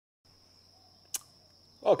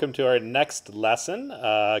Welcome to our next lesson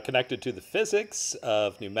connected to the physics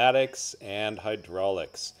of pneumatics and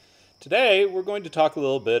hydraulics. Today we're going to talk a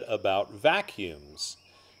little bit about vacuums.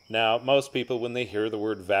 Now, most people when they hear the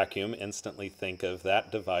word vacuum instantly think of that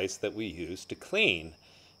device that we use to clean.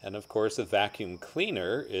 And of course a vacuum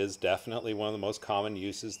cleaner is definitely one of the most common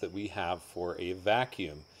uses that we have for a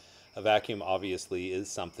vacuum. A vacuum obviously is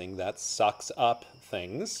something that sucks up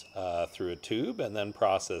things through a tube and then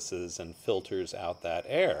processes and filters out that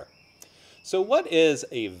air. So what is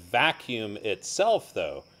a vacuum itself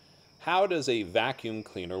though? How does a vacuum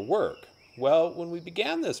cleaner work? Well, when we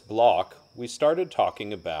began this block, we started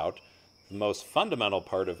talking about the most fundamental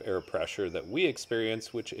part of air pressure that we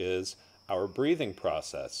experience, which is our breathing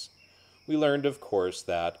process. We learned, of course,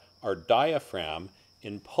 that our diaphragm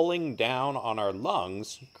in pulling down on our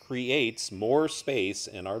lungs creates more space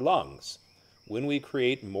in our lungs. When we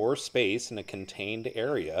create more space in a contained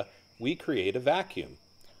area, we create a vacuum.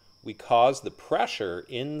 We cause the pressure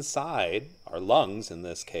inside our lungs, in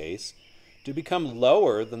this case, to become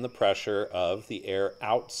lower than the pressure of the air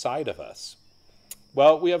outside of us.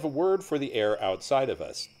 Well, we have a word for the air outside of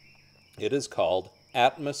us. It is called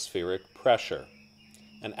atmospheric pressure.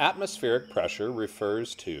 And atmospheric pressure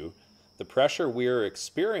refers to the pressure we are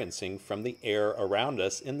experiencing from the air around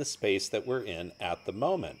us in the space that we're in at the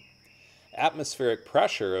moment. Atmospheric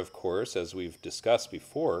pressure, of course, as we've discussed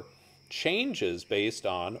before, changes based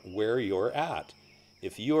on where you're at.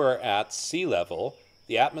 If you are at sea level,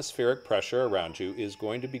 the atmospheric pressure around you is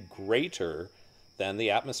going to be greater than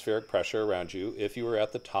the atmospheric pressure around you if you were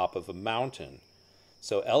at the top of a mountain.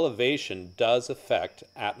 So elevation does affect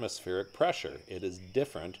atmospheric pressure. It is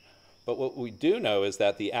different. But what we do know is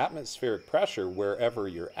that the atmospheric pressure, wherever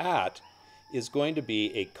you're at, is going to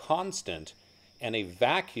be a constant, and a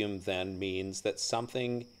vacuum then means that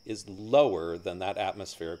something is lower than that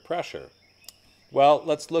atmospheric pressure. Well,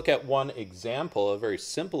 let's look at one example, a very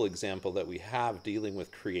simple example that we have dealing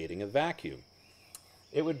with creating a vacuum.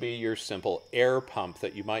 It would be your simple air pump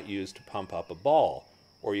that you might use to pump up a ball,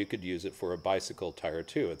 or you could use it for a bicycle tire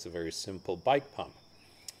too. It's a very simple bike pump.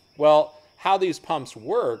 Well, how these pumps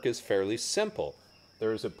work is fairly simple.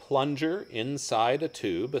 There's a plunger inside a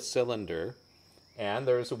tube, a cylinder, and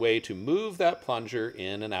there's a way to move that plunger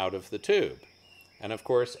in and out of the tube. And of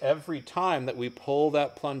course, every time that we pull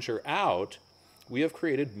that plunger out, we have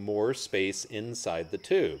created more space inside the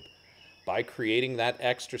tube. By creating that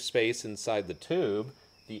extra space inside the tube,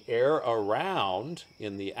 the air around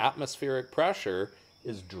in the atmospheric pressure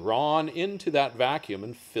is drawn into that vacuum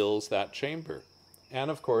and fills that chamber. And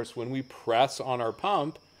of course, when we press on our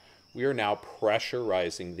pump, we are now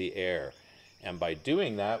pressurizing the air. And by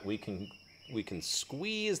doing that, we can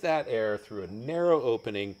squeeze that air through a narrow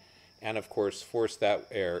opening and of course force that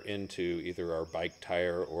air into either our bike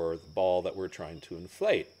tire or the ball that we're trying to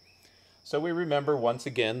inflate. So we remember once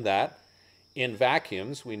again that in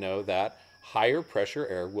vacuums, we know that higher pressure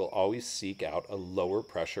air will always seek out a lower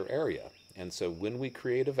pressure area. And so when we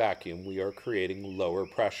create a vacuum, we are creating lower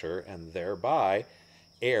pressure, and thereby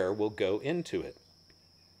air will go into it.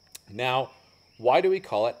 Now, why do we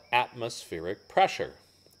call it atmospheric pressure?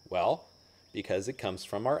 Well, because it comes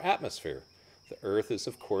from our atmosphere. The Earth is,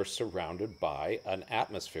 of course, surrounded by an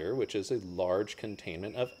atmosphere, which is a large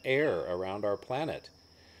containment of air around our planet.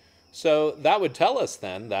 So that would tell us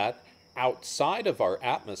then that outside of our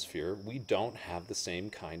atmosphere, we don't have the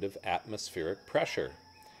same kind of atmospheric pressure.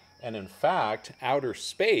 And in fact, outer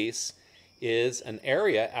space is an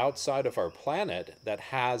area outside of our planet that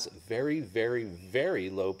has very, very, very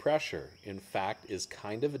low pressure. In fact, is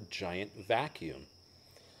kind of a giant vacuum.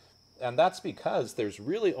 And that's because there's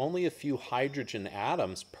really only a few hydrogen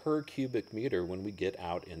atoms per cubic meter when we get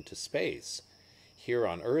out into space. Here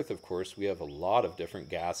on Earth, of course, we have a lot of different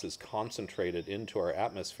gases concentrated into our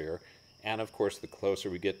atmosphere, and of course, the closer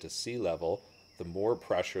we get to sea level, the more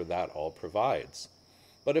pressure that all provides.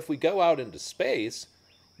 But if we go out into space,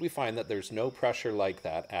 we find that there's no pressure like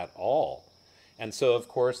that at all. And so, of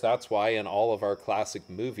course, that's why in all of our classic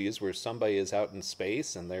movies where somebody is out in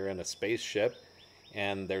space and they're in a spaceship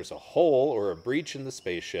and there's a hole or a breach in the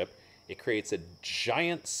spaceship, it creates a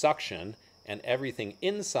giant suction, and everything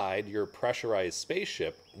inside your pressurized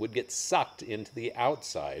spaceship would get sucked into the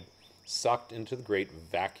outside, sucked into the great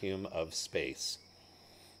vacuum of space.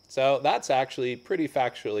 So that's actually pretty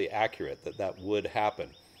factually accurate that that would happen.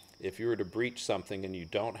 If you were to breach something and you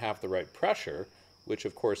don't have the right pressure, which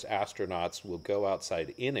of course astronauts will go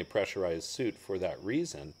outside in a pressurized suit for that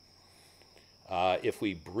reason, if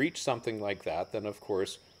we breach something like that, then of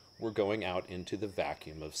course we're going out into the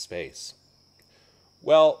vacuum of space.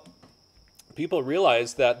 Well, people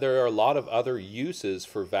realized that there are a lot of other uses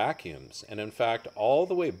for vacuums. And in fact, all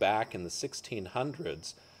the way back in the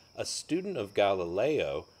 1600s, a student of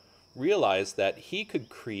Galileo realized that he could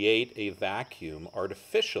create a vacuum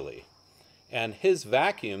artificially. And his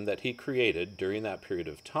vacuum that he created during that period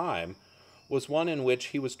of time was one in which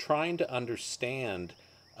he was trying to understand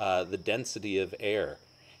the density of air.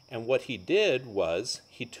 And what he did was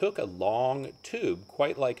he took a long tube,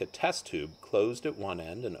 quite like a test tube, closed at one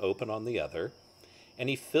end and open on the other, and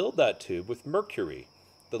he filled that tube with mercury,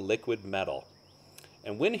 the liquid metal.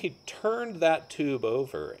 And when he turned that tube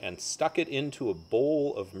over and stuck it into a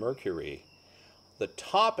bowl of mercury, the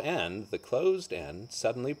top end, the closed end,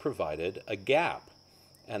 suddenly provided a gap.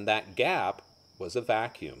 And that gap was a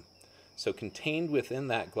vacuum. So contained within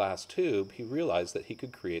that glass tube, he realized that he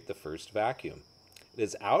could create the first vacuum. It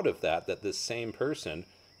is out of that that this same person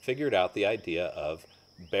figured out the idea of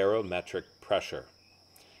barometric pressure.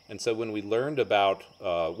 And so when we learned about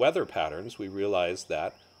weather patterns, we realized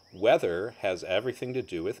that weather has everything to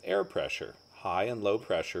do with air pressure, high and low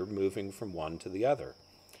pressure moving from one to the other.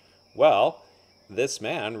 Well, this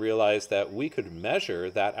man realized that we could measure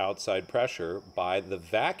that outside pressure by the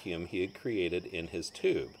vacuum he had created in his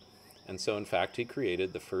tube. And so, in fact, he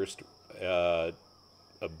created the first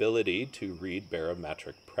ability to read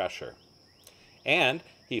barometric pressure. And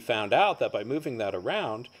he found out that by moving that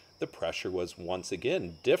around, the pressure was once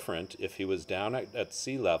again different if he was down at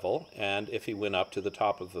sea level, and if he went up to the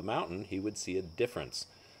top of the mountain, he would see a difference.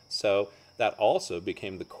 So that also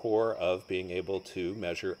became the core of being able to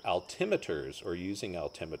measure altimeters, or using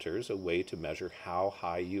altimeters, a way to measure how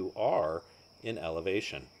high you are in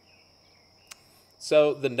elevation.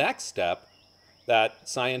 So the next step that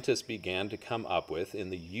scientists began to come up with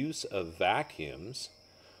in the use of vacuums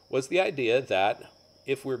was the idea that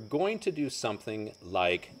if we're going to do something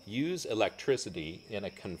like use electricity in a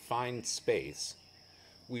confined space,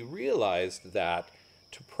 we realized that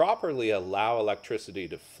to properly allow electricity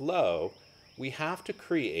to flow, we have to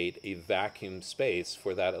create a vacuum space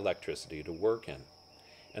for that electricity to work in.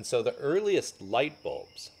 And so the earliest light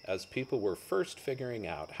bulbs, as people were first figuring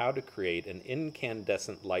out how to create an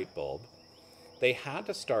incandescent light bulb, they had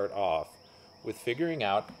to start off with figuring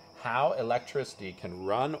out how electricity can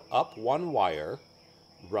run up one wire,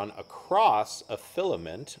 run across a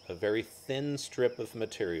filament, a very thin strip of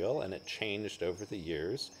material, and it changed over the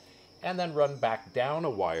years, and then run back down a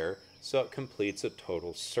wire so it completes a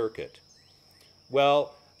total circuit.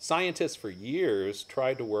 Well, scientists for years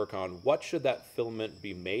tried to work on what should that filament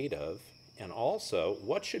be made of, and also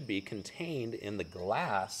what should be contained in the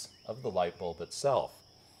glass of the light bulb itself.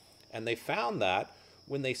 And they found that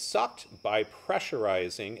when they sucked, by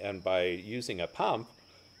pressurizing and by using a pump,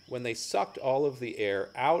 when they sucked all of the air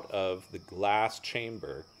out of the glass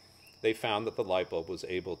chamber, they found that the light bulb was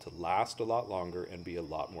able to last a lot longer and be a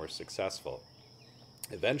lot more successful.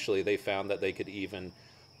 Eventually, they found that they could even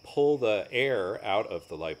pull the air out of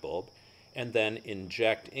the light bulb and then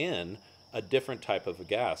inject in a different type of a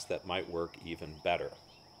gas that might work even better.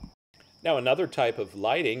 Now, another type of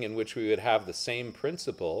lighting in which we would have the same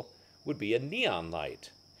principle would be a neon light.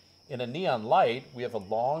 In a neon light, we have a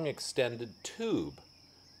long extended tube.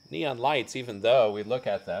 Neon lights, even though we look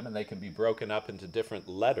at them and they can be broken up into different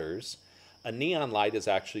letters, a neon light is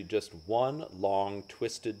actually just one long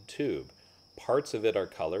twisted tube. Parts of it are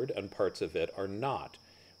colored and parts of it are not.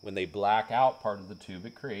 When they black out part of the tube,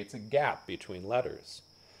 it creates a gap between letters.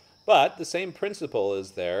 But the same principle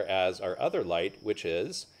is there as our other light, which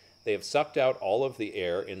is they have sucked out all of the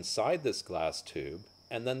air inside this glass tube,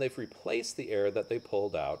 and then they've replaced the air that they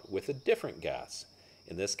pulled out with a different gas.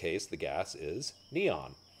 In this case, the gas is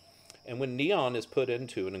neon. And when neon is put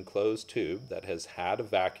into an enclosed tube that has had a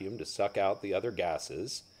vacuum to suck out the other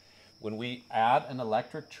gases, when we add an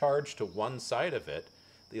electric charge to one side of it,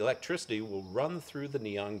 the electricity will run through the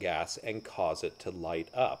neon gas and cause it to light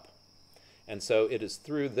up. And so it is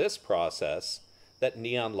through this process that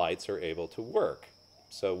neon lights are able to work.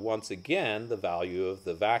 So once again, the value of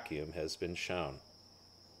the vacuum has been shown.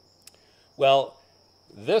 Well,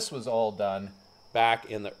 this was all done back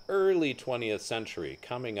in the early 20th century,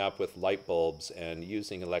 coming up with light bulbs and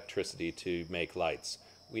using electricity to make lights.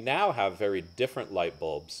 We now have very different light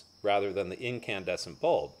bulbs rather than the incandescent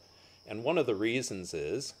bulb. And one of the reasons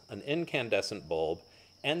is an incandescent bulb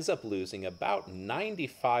ends up losing about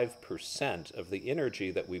 95% of the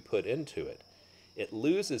energy that we put into it. It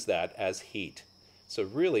loses that as heat. So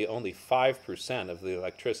really only 5% of the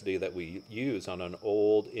electricity that we use on an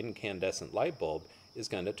old incandescent light bulb is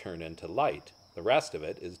going to turn into light. The rest of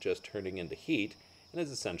it is just turning into heat and is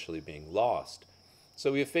essentially being lost.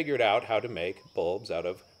 So we have figured out how to make bulbs out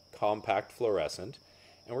of compact fluorescent,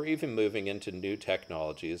 and we're even moving into new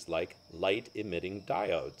technologies like light-emitting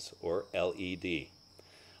diodes, or LED.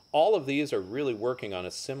 All of these are really working on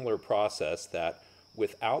a similar process that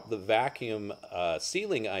without the vacuum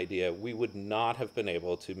sealing idea, we would not have been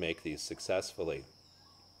able to make these successfully.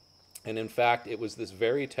 And in fact, it was this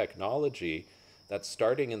very technology that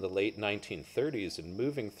starting in the late 1930s and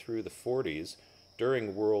moving through the 40s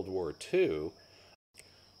during World War II,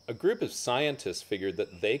 a group of scientists figured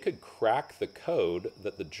that they could crack the code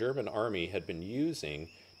that the German army had been using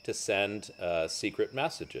to send secret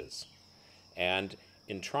messages. And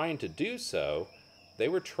in trying to do so, they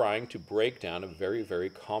were trying to break down a very, very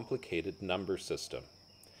complicated number system.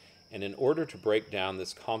 And in order to break down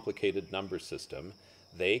this complicated number system,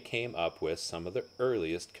 they came up with some of the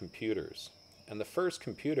earliest computers. And the first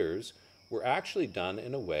computers were actually done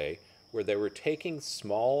in a way where they were taking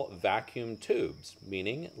small vacuum tubes,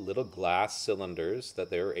 meaning little glass cylinders that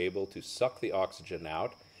they were able to suck the oxygen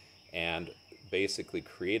out and basically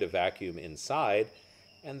create a vacuum inside,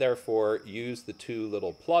 and therefore use the two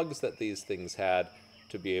little plugs that these things had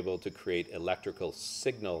to be able to create electrical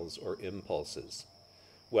signals or impulses.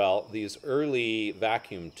 Well, these early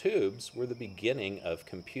vacuum tubes were the beginning of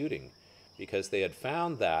computing, because they had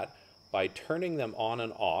found that by turning them on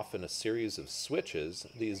and off in a series of switches,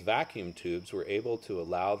 these vacuum tubes were able to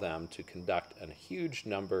allow them to conduct a huge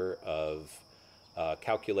number of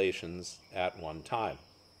calculations at one time.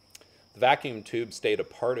 The vacuum tube stayed a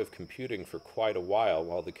part of computing for quite a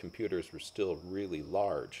while the computers were still really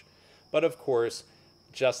large. But of course,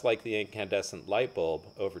 just like the incandescent light bulb,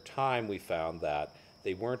 over time we found that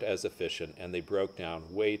they weren't as efficient and they broke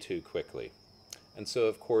down way too quickly. And so,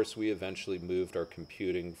 of course, we eventually moved our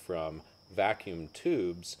computing from vacuum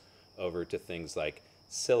tubes over to things like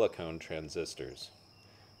silicone transistors.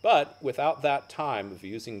 But without that time of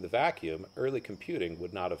using the vacuum, early computing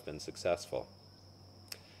would not have been successful.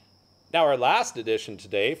 Now, our last addition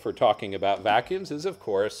today for talking about vacuums is, of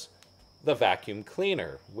course, the vacuum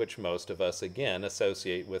cleaner, which most of us, again,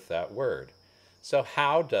 associate with that word. So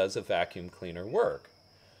how does a vacuum cleaner work?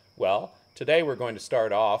 Well, today we're going to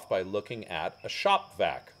start off by looking at a shop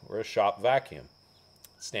vac, or a shop vacuum.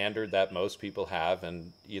 Standard that most people have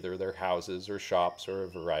in either their houses or shops or a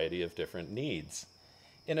variety of different needs.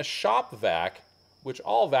 In a shop vac, which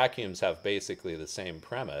all vacuums have basically the same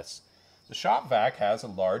premise, the shop vac has a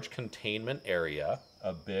large containment area,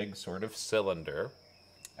 a big sort of cylinder,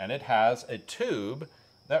 and it has a tube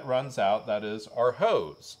that runs out, that is our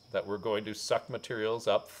hose, that we're going to suck materials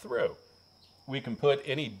up through. We can put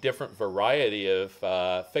any different variety of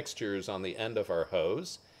fixtures on the end of our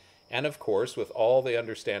hose, and of course, with all the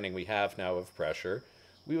understanding we have now of pressure,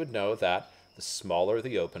 we would know that the smaller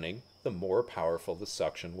the opening, the more powerful the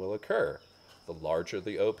suction will occur. The larger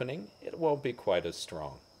the opening, it won't be quite as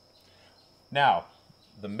strong. Now,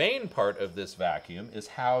 the main part of this vacuum is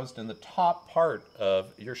housed in the top part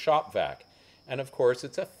of your shop vac. And of course,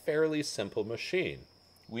 it's a fairly simple machine.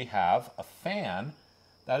 We have a fan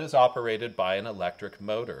that is operated by an electric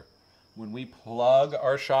motor. When we plug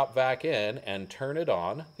our shop vac in and turn it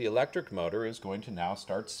on, the electric motor is going to now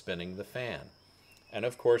start spinning the fan. And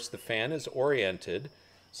of course, the fan is oriented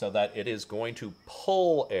so that it is going to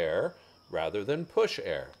pull air rather than push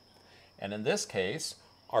air. And in this case,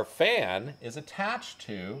 our fan is attached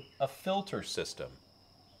to a filter system.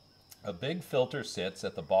 A big filter sits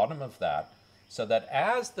at the bottom of that, so that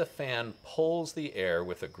as the fan pulls the air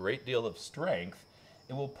with a great deal of strength,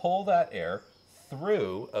 it will pull that air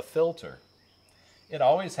through a filter. It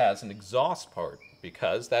always has an exhaust part,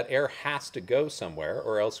 because that air has to go somewhere,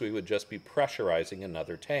 or else we would just be pressurizing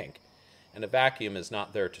another tank. And a vacuum is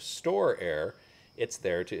not there to store air, it's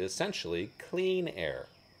there to essentially clean air.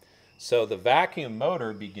 So the vacuum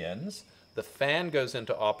motor begins, the fan goes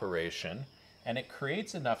into operation, and it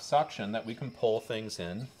creates enough suction that we can pull things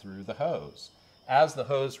in through the hose. As the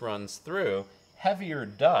hose runs through, heavier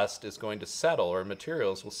dust is going to settle, or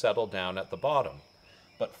materials will settle down at the bottom.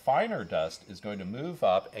 But finer dust is going to move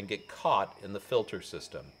up and get caught in the filter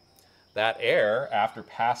system. That air, after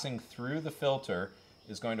passing through the filter,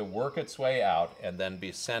 is going to work its way out and then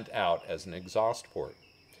be sent out as an exhaust port.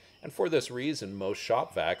 And for this reason, most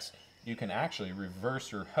shop vacs, you can actually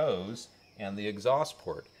reverse your hose and the exhaust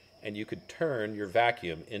port, and you could turn your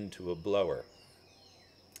vacuum into a blower.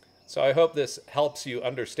 So I hope this helps you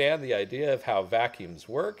understand the idea of how vacuums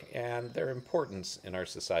work and their importance in our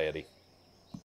society.